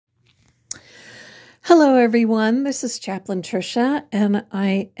Hello, everyone. This is Chaplain Tricia, and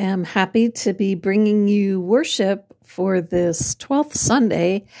I am happy to be bringing you worship for this 12th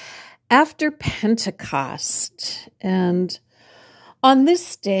Sunday after Pentecost. And on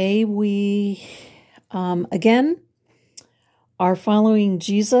this day, we again are following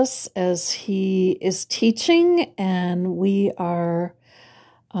Jesus as he is teaching, and we are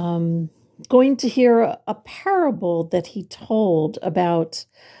going to hear a parable that he told about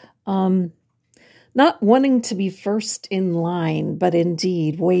not wanting to be first in line, but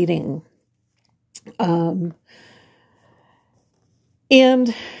indeed waiting. And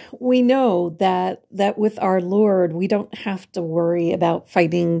we know that with our Lord, we don't have to worry about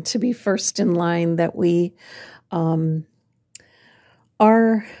fighting to be first in line, that we are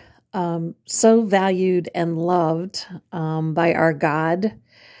so valued and loved by our God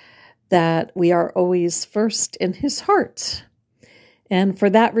that we are always first in his heart. And for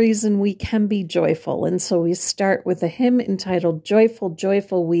that reason, we can be joyful. And so we start with a hymn entitled Joyful,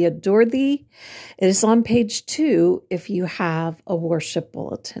 Joyful, We Adore Thee. It is on page 2 if you have a worship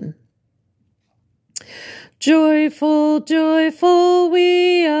bulletin. Joyful, joyful,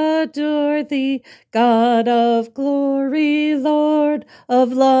 we adore thee, God of glory, Lord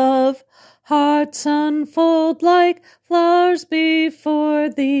of love. Hearts unfold like flowers before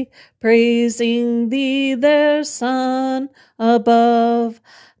thee, praising thee, their Son above.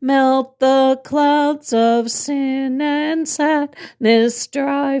 Melt the clouds of sin and sadness,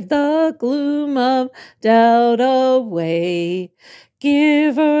 drive the gloom of doubt away.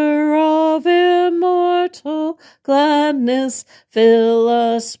 Giver of immortal gladness, fill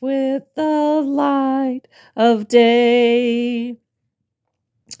us with the light of day.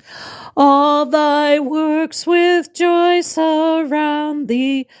 All thy works with joy surround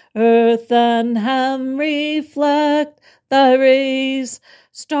thee, earth and heaven reflect thy rays.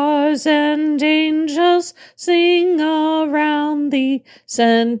 Stars and angels sing around thee,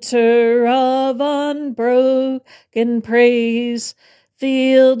 center of unbroken praise.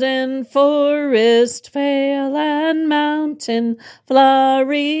 Field and forest, vale and mountain,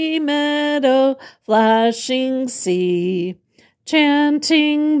 flowery meadow, flashing sea.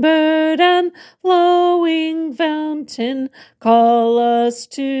 Chanting bird and flowing fountain, call us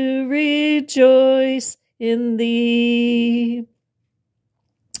to rejoice in thee.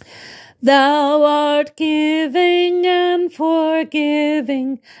 Thou art giving and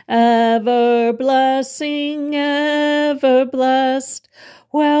forgiving, ever blessing, ever blessed,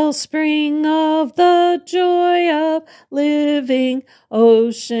 wellspring of the joy of living,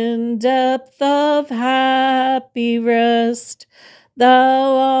 ocean depth of happy rest.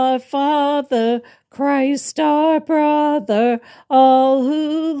 Thou art Father, Christ our brother, all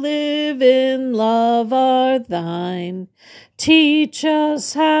who live in love are thine. Teach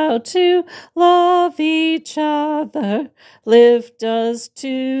us how to love each other, lift us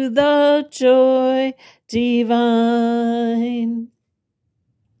to the joy divine.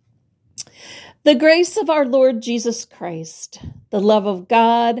 The grace of our Lord Jesus Christ, the love of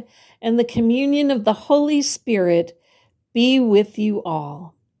God, and the communion of the Holy Spirit be with you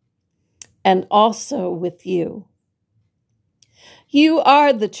all, and also with you. You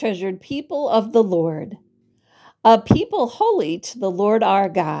are the treasured people of the Lord, a people holy to the Lord our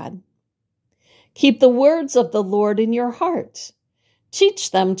God. Keep the words of the Lord in your heart.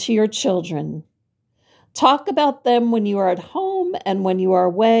 Teach them to your children. Talk about them when you are at home and when you are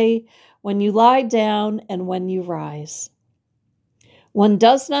away, when you lie down and when you rise. One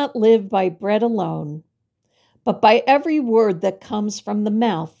does not live by bread alone, but by every word that comes from the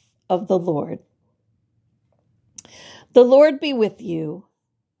mouth of the Lord. The Lord be with you,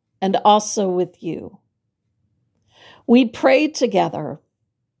 and also with you. We pray together.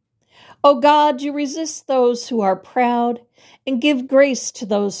 O God, you resist those who are proud and give grace to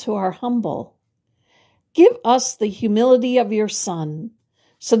those who are humble. Give us the humility of your Son,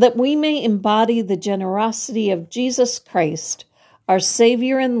 so that we may embody the generosity of Jesus Christ, our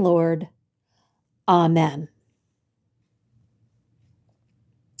Savior and Lord. Amen.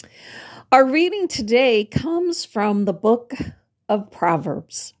 Our reading today comes from the book of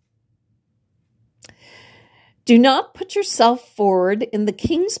Proverbs. Do not put yourself forward in the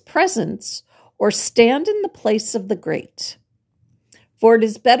king's presence or stand in the place of the great. For it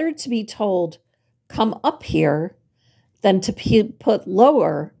is better to be told, "Come up here," than to be put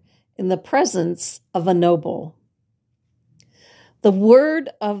lower in the presence of a noble. The word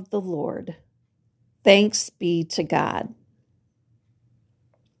of the Lord. Thanks be to God.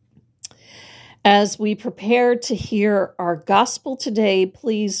 As we prepare to hear our gospel today,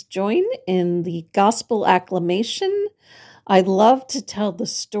 please join in the gospel acclamation. I love to tell the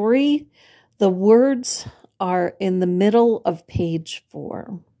story The words are in the middle of page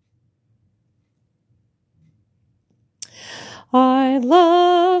 4. I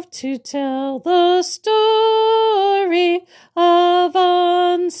love to tell the story of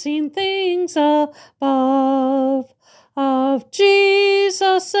unseen things above, of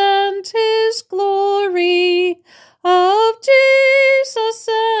Jesus and his glory, of Jesus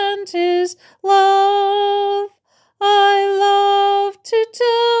and his love. I love to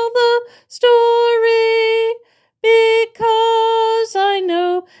tell the story because I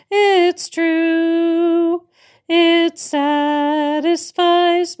know it's true. It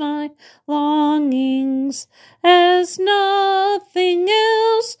satisfies my longings as nothing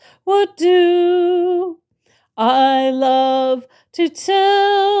else would do. I love to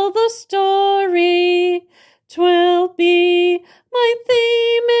tell the story. 'Twill be my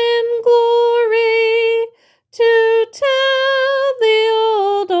theme in glory to tell the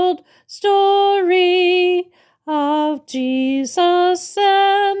old story of Jesus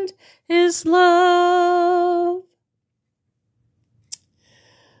and his love.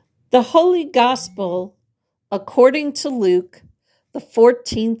 The Holy Gospel according to Luke, the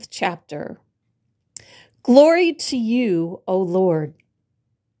 14th chapter. Glory to you, O Lord.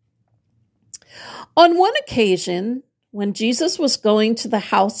 On one occasion, when Jesus was going to the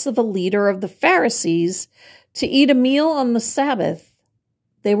house of a leader of the Pharisees to eat a meal on the Sabbath,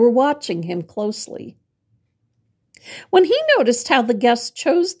 they were watching him closely. When he noticed how the guests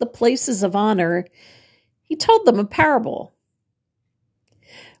chose the places of honor, he told them a parable.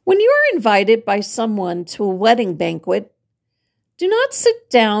 When you are invited by someone to a wedding banquet, do not sit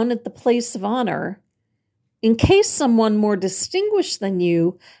down at the place of honor, in case someone more distinguished than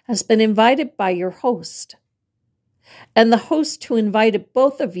you has been invited by your host. And the host who invited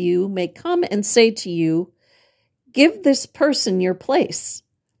both of you may come and say to you, "Give this person your place."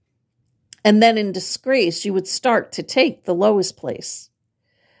 And then in disgrace you would start to take the lowest place.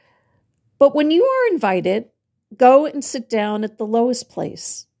 But when you are invited, go and sit down at the lowest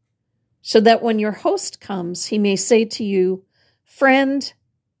place, so that when your host comes, he may say to you, "Friend,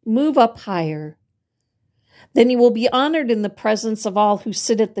 move up higher." Then you will be honored in the presence of all who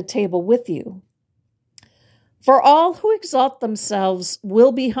sit at the table with you. For all who exalt themselves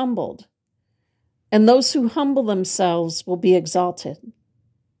will be humbled, and those who humble themselves will be exalted.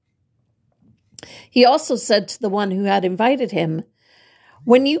 He also said to the one who had invited him,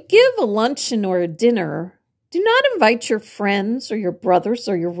 "When you give a luncheon or a dinner, do not invite your friends or your brothers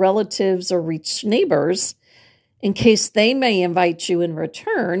or your relatives or rich neighbors, in case they may invite you in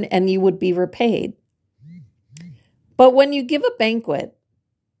return and you would be repaid. But when you give a banquet,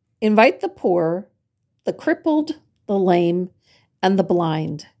 invite the poor, the crippled, the lame, and the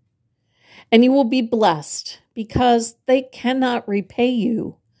blind, and you will be blessed because they cannot repay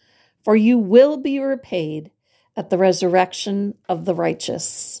you, for you will be repaid at the resurrection of the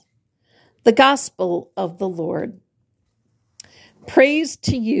righteous." The Gospel of the Lord. Praise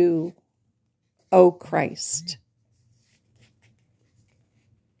to you, O Christ.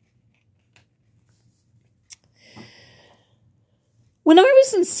 When I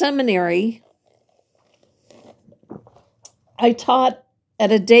was in seminary, I taught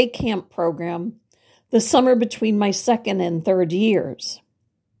at a day camp program the summer between my second and third years.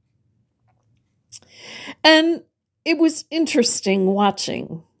 And it was interesting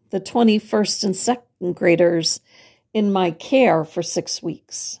watching the 21st and second graders in my care for 6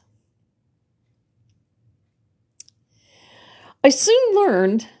 weeks. I soon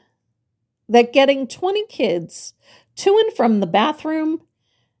learned that getting 20 kids to and from the bathroom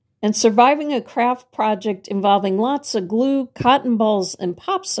and surviving a craft project involving lots of glue, cotton balls, and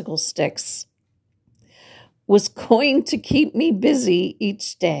popsicle sticks was going to keep me busy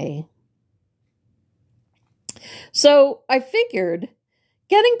each day. So I figured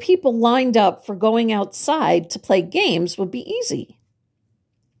getting people lined up for going outside to play games would be easy.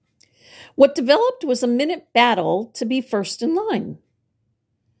 What developed was a minute battle to be first in line.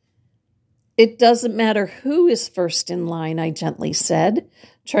 "It doesn't matter who is first in line," I gently said,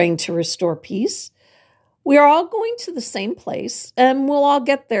 trying to restore peace. "We are all going to the same place, and we'll all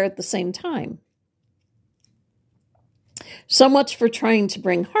get there at the same time." So much for trying to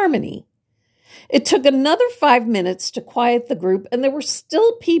bring harmony. It took another 5 minutes to quiet the group, and there were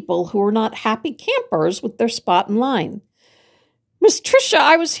still people who were not happy campers with their spot in line. "Miss Tricia,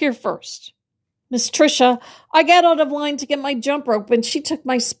 I was here first. Miss Tricia, I got out of line to get my jump rope, and she took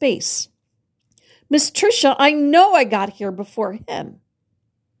my space. Miss Tricia, I know I got here before him."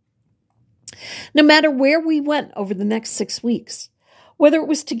 No matter where we went over the next 6 weeks, whether it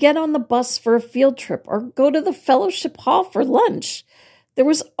was to get on the bus for a field trip or go to the fellowship hall for lunch, there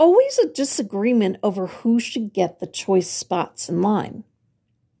was always a disagreement over who should get the choice spots in line.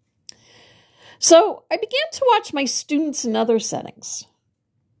 So I began to watch my students in other settings.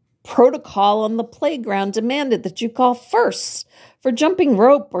 Protocol on the playground demanded that you call first for jumping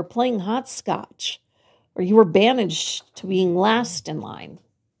rope or playing hopscotch, or you were banished to being last in line.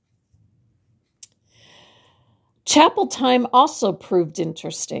 Chapel time also proved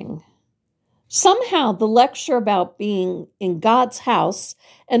interesting. Somehow the lecture about being in God's house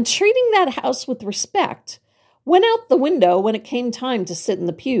and treating that house with respect went out the window when it came time to sit in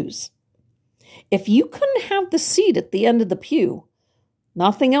the pews. If you couldn't have the seat at the end of the pew,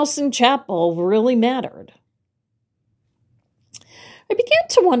 nothing else in chapel really mattered. I began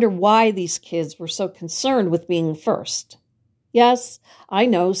to wonder why these kids were so concerned with being first. Yes, I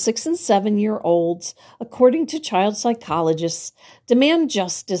know 6 and 7-year-olds, according to child psychologists, demand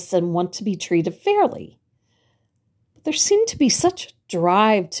justice and want to be treated fairly. But there seemed to be such a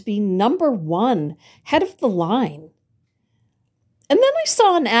drive to be number one, head of the line. And then I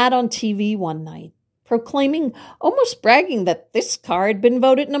saw an ad on TV one night, proclaiming, almost bragging, that this car had been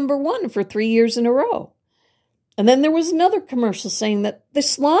voted number one for 3 years in a row. And then there was another commercial saying that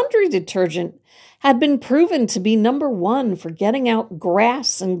this laundry detergent had been proven to be number one for getting out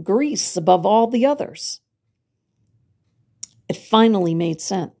grass and grease above all the others. It finally made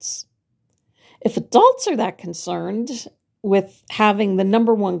sense. If adults are that concerned with having the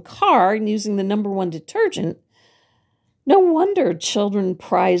number one car and using the number one detergent, no wonder children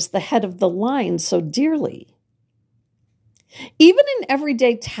prize the head of the line so dearly. Even in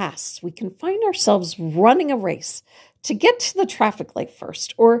everyday tasks, we can find ourselves running a race to get to the traffic light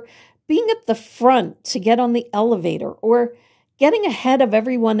first, or being at the front to get on the elevator, or getting ahead of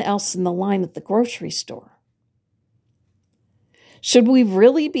everyone else in the line at the grocery store. Should we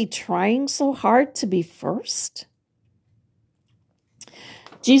really be trying so hard to be first?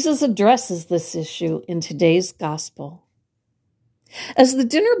 Jesus addresses this issue in today's gospel. As the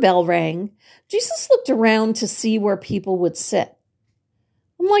dinner bell rang, Jesus looked around to see where people would sit.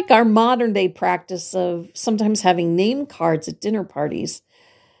 Unlike our modern-day practice of sometimes having name cards at dinner parties,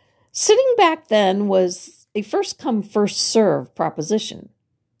 sitting back then was a first-come, first-served proposition.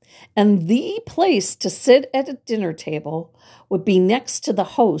 And the place to sit at a dinner table would be next to the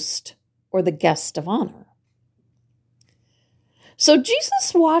host or the guest of honor. So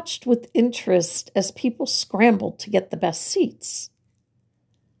Jesus watched with interest as people scrambled to get the best seats.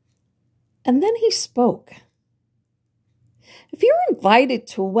 And then he spoke. If you're invited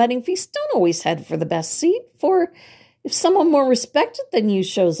to a wedding feast, don't always head for the best seat, for if someone more respected than you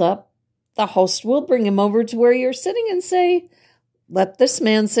shows up, the host will bring him over to where you're sitting and say, "Let this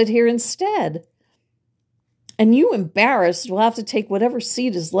man sit here instead." And you, embarrassed, will have to take whatever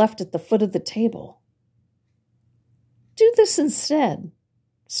seat is left at the foot of the table. Do this instead.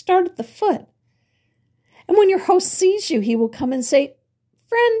 Start at the foot. And when your host sees you, he will come and say,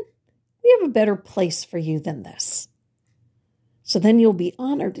 "Friend, we have a better place for you than this." So then you'll be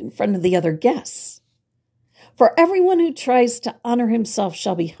honored in front of the other guests. For everyone who tries to honor himself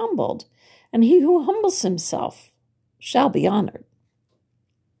shall be humbled, and he who humbles himself shall be honored.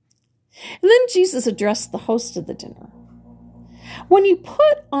 And then Jesus addressed the host of the dinner. When you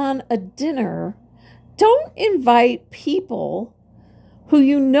put on a dinner, don't invite people who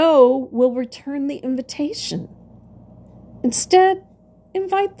you know will return the invitation. Instead,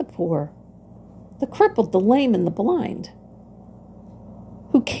 invite the poor, the crippled, the lame, and the blind,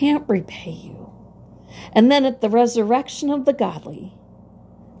 who can't repay you. And then at the resurrection of the godly,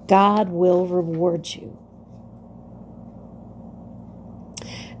 God will reward you.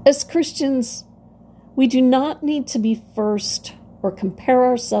 As Christians, we do not need to be first or compare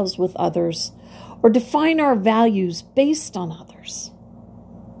ourselves with others or define our values based on others.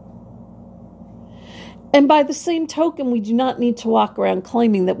 And by the same token, we do not need to walk around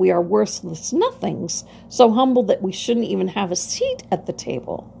claiming that we are worthless nothings, so humble that we shouldn't even have a seat at the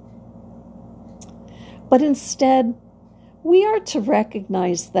table. But instead, we are to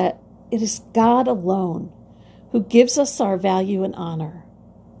recognize that it is God alone who gives us our value and honor.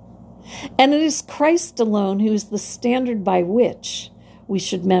 And it is Christ alone who is the standard by which we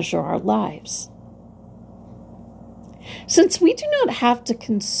should measure our lives. Since we do not have to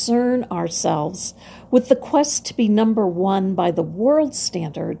concern ourselves with the quest to be number one by the world's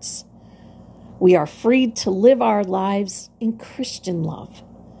standards, we are freed to live our lives in Christian love,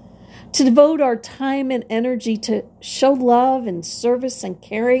 to devote our time and energy to show love and service and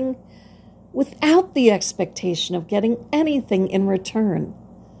caring without the expectation of getting anything in return,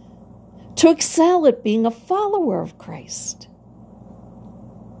 to excel at being a follower of Christ.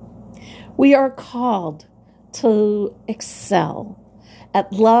 We are called to excel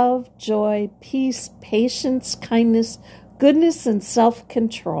at love, joy, peace, patience, kindness, goodness, and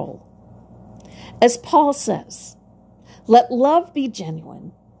self-control. As Paul says, let love be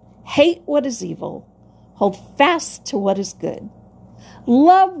genuine. Hate what is evil. Hold fast to what is good.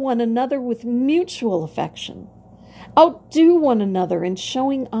 Love one another with mutual affection. Outdo one another in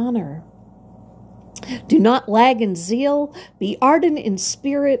showing honor. Do not lag in zeal. Be ardent in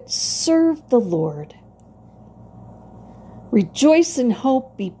spirit. Serve the Lord. Rejoice in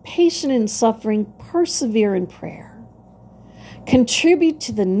hope. Be patient in suffering. Persevere in prayer. Contribute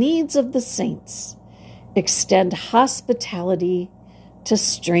to the needs of the saints. Extend hospitality to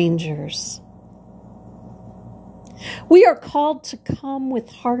strangers. We are called to come with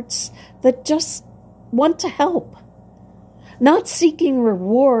hearts that just want to help, not seeking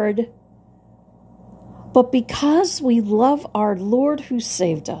reward, but because we love our Lord who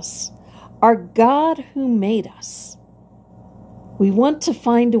saved us, our God who made us. We want to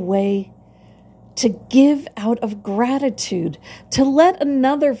find a way to give out of gratitude, to let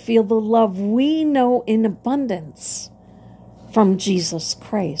another feel the love we know in abundance from Jesus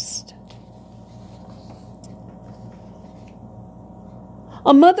Christ.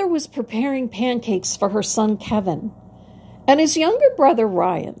 A mother was preparing pancakes for her son Kevin and his younger brother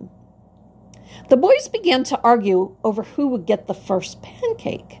Ryan. The boys began to argue over who would get the first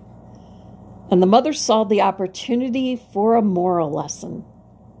pancake, and the mother saw the opportunity for a moral lesson.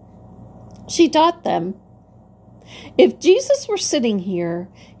 She taught them, if Jesus were sitting here,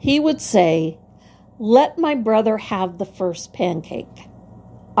 he would say, "Let my brother have the first pancake.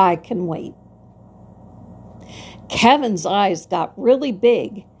 I can wait." Kevin's eyes got really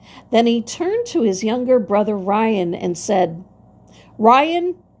big. Then he turned to his younger brother Ryan and said,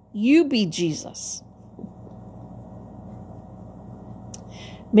 "Ryan, you be Jesus."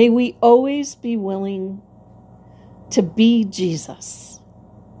 May we always be willing to be Jesus,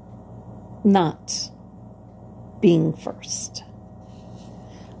 not being first.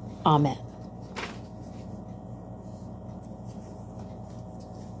 Amen.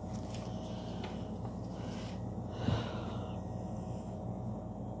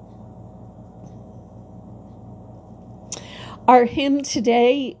 Our hymn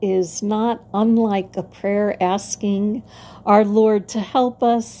today is not unlike a prayer asking our Lord to help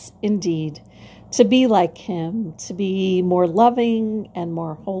us indeed to be like him, to be more loving and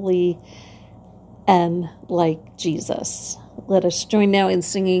more holy and like Jesus. Let us join now in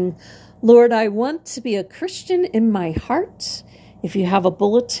singing, Lord, I want to be a Christian in my heart. If you have a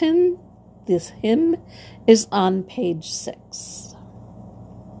bulletin, this hymn is on page 6.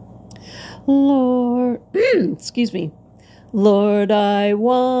 Lord, excuse me. Lord, I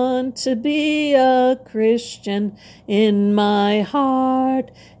want to be a Christian in my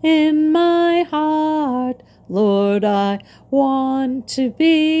heart, in my heart. Lord, I want to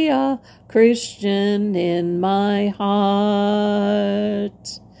be a Christian in my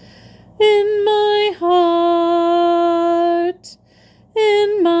heart, in my heart,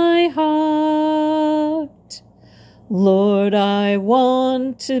 in my heart. Lord, I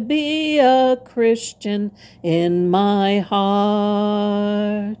want to be a Christian in my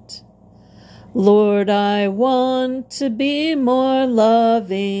heart. Lord, I want to be more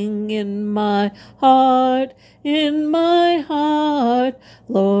loving in my heart, in my heart.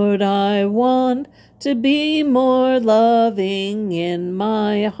 Lord, I want to be more loving in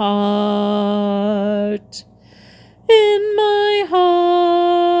my heart, in my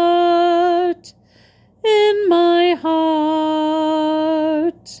heart, in my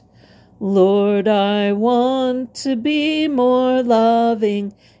heart. Lord, I want to be more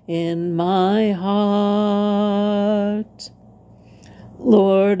loving in my heart.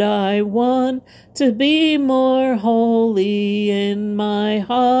 Lord, I want to be more holy in my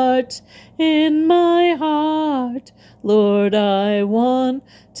heart, in my heart. Lord, I want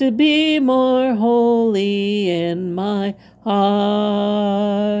to be more holy in my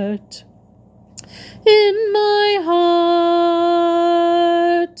heart. In my heart,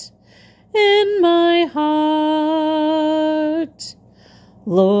 in my heart.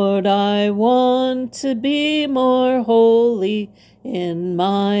 Lord, I want to be more holy in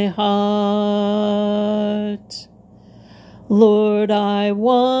my heart. Lord, I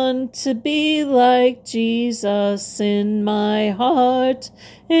want to be like Jesus in my heart,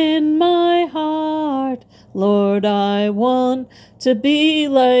 in my heart. Lord, I want to be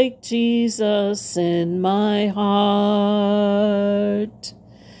like Jesus in my heart,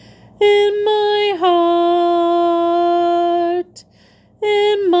 in my heart,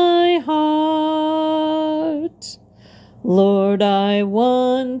 in my heart. Lord, I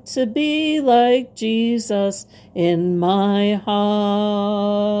want to be like Jesus in my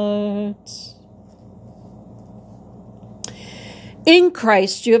heart. In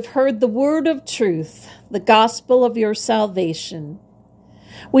Christ you have heard the word of truth, the gospel of your salvation.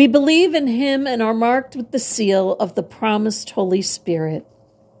 We believe in him and are marked with the seal of the promised Holy Spirit.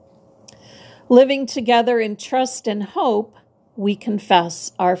 Living together in trust and hope, we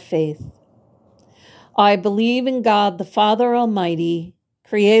confess our faith. I believe in God, the Father Almighty,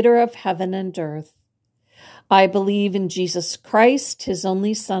 creator of heaven and earth. I believe in Jesus Christ, his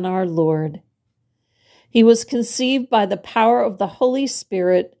only Son, our Lord. He was conceived by the power of the Holy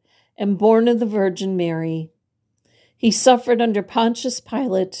Spirit and born of the Virgin Mary. He suffered under Pontius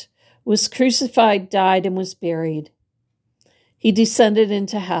Pilate, was crucified, died, and was buried. He descended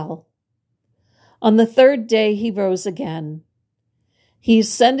into hell. On the third day he rose again. He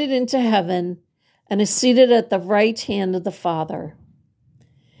ascended into heaven and is seated at the right hand of the Father.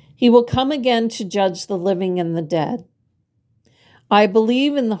 He will come again to judge the living and the dead. I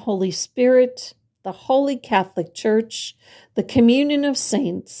believe in the Holy Spirit, the Holy Catholic Church, the communion of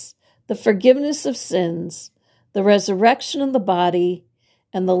saints, the forgiveness of sins, the resurrection of the body,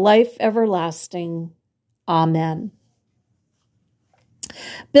 and the life everlasting. Amen.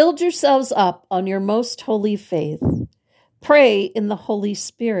 Build yourselves up on your most holy faith. Pray in the Holy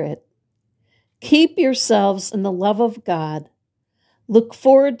Spirit. Keep yourselves in the love of God. Look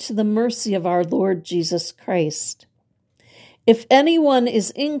forward to the mercy of our Lord Jesus Christ. If anyone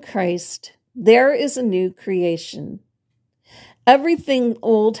is in Christ, there is a new creation. Everything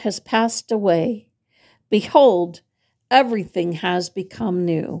old has passed away. Behold, everything has become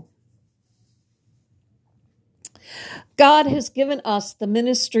new. God has given us the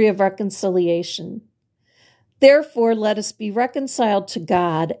ministry of reconciliation. Therefore, let us be reconciled to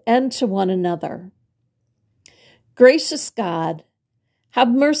God and to one another. Gracious God, have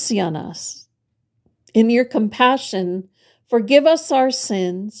mercy on us. In your compassion, forgive us our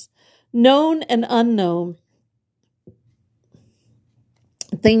sins, known and unknown,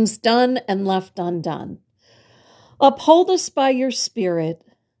 things done and left undone. Uphold us by your Spirit,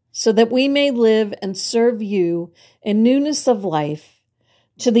 so that we may live and serve you in newness of life,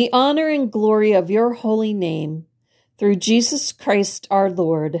 to the honor and glory of your holy name, through Jesus Christ our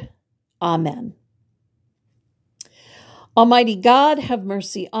Lord. Amen. Almighty God, have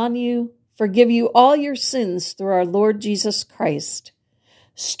mercy on you, forgive you all your sins through our Lord Jesus Christ,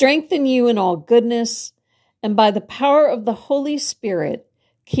 strengthen you in all goodness, and by the power of the Holy Spirit,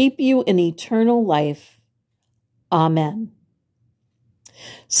 keep you in eternal life. Amen.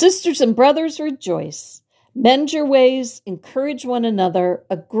 Sisters and brothers, rejoice. Mend your ways, encourage one another,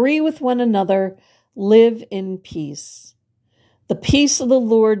 agree with one another, live in peace. The peace of the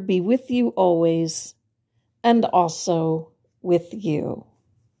Lord be with you always, and also with you.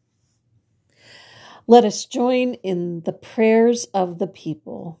 Let us join in the prayers of the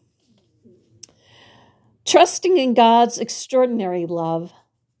people. Trusting in God's extraordinary love,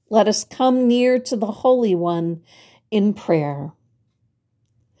 let us come near to the Holy One in prayer.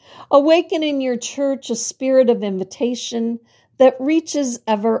 Awaken in your church a spirit of invitation that reaches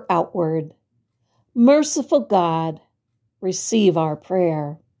ever outward. Merciful God, receive our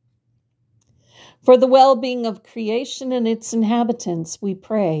prayer. For the well-being of creation and its inhabitants, we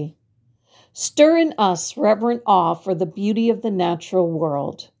pray. Stir in us reverent awe for the beauty of the natural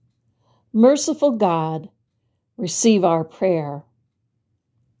world. Merciful God, receive our prayer.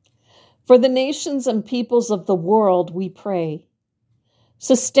 For the nations and peoples of the world, we pray.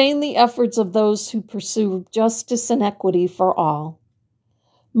 Sustain the efforts of those who pursue justice and equity for all.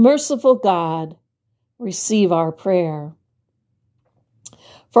 Merciful God, receive our prayer.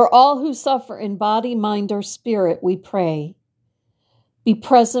 For all who suffer in body, mind, or spirit, we pray. Be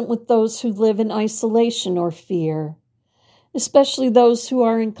present with those who live in isolation or fear, especially those who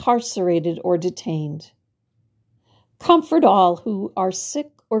are incarcerated or detained. Comfort all who are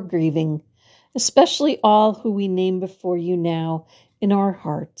sick or grieving, especially all who we name before you now in our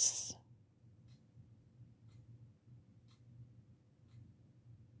hearts.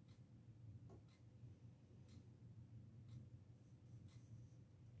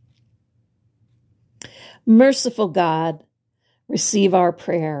 Merciful God, receive our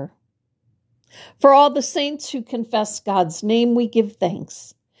prayer. For all the saints who confess God's name, we give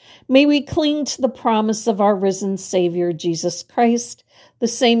thanks. May we cling to the promise of our risen Savior, Jesus Christ, the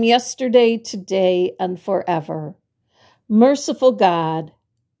same yesterday, today, and forever. Merciful God,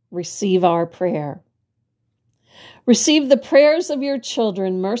 receive our prayer. Receive the prayers of your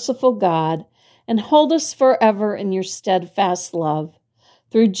children, merciful God, and hold us forever in your steadfast love.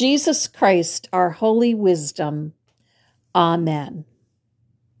 Through Jesus Christ, our holy wisdom. Amen.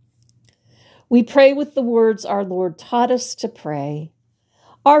 We pray with the words our Lord taught us to pray.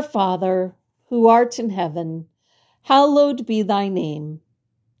 Our Father, who art in heaven, hallowed be thy name.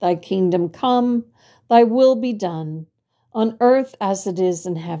 Thy kingdom come, thy will be done, on earth as it is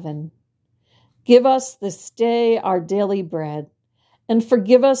in heaven. Give us this day our daily bread, and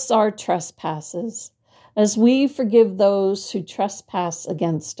forgive us our trespasses, as we forgive those who trespass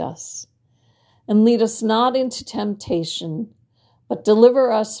against us. And lead us not into temptation, but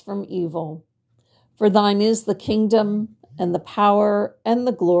deliver us from evil. For thine is the kingdom, and the power, and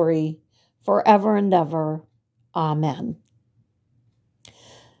the glory, forever and ever. Amen.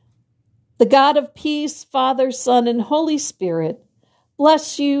 The God of peace, Father, Son, and Holy Spirit,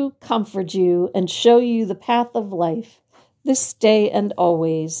 bless you, comfort you, and show you the path of life, this day and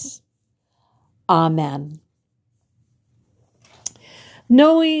always. Amen.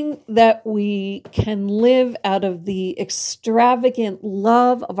 Knowing that we can live out of the extravagant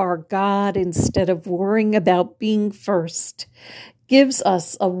love of our God instead of worrying about being first gives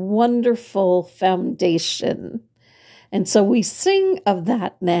us a wonderful foundation. And so we sing of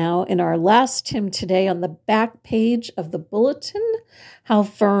that now in our last hymn today on the back page of the bulletin, How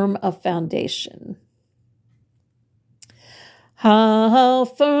Firm a Foundation. How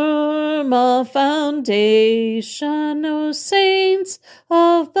firm a foundation, O saints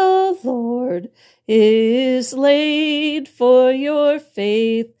of the Lord, is laid for your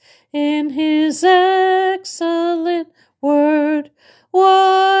faith in his excellent word.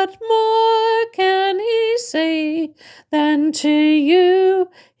 What more can he say than to you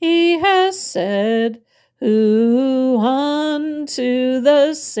he has said, who unto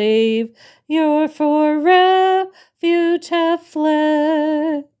the Savior for refuge have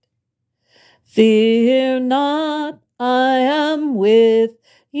fled? Fear not, I am with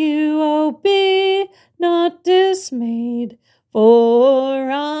you, oh, be not dismayed, for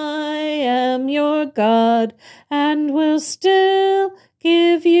I am your God, and will still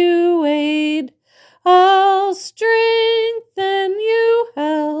give you aid. I'll strengthen you,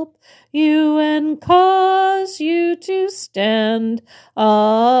 help you, and cause you to stand,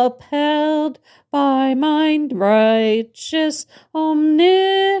 upheld by my righteous,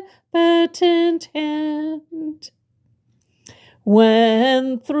 omnipotent hand.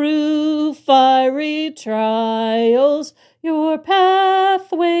 When through fiery trials your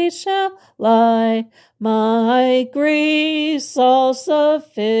pathway shall lie, my grace all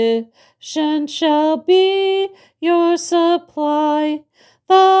sufficient shall be your supply.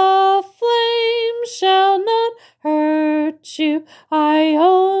 The flame shall not hurt you, I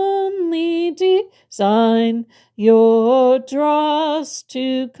only design your dross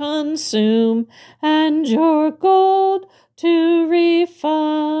to consume and your gold to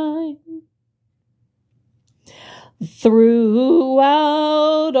refine.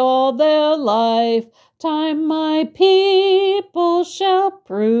 Throughout all their lifetime my people shall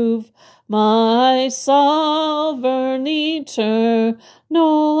prove my sovereign, eternal,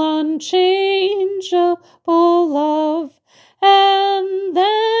 unchangeable love. And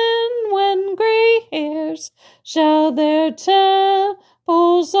then when gray hairs shall their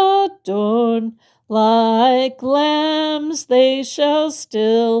temples adorn, like lambs they shall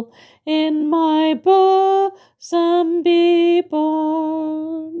still in my bosom be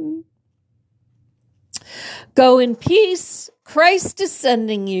born. Go in peace, Christ is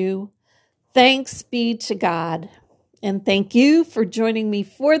sending you. Thanks be to God. And thank you for joining me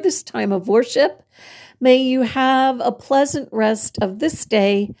for this time of worship. May you have a pleasant rest of this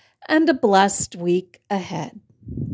day and a blessed week ahead.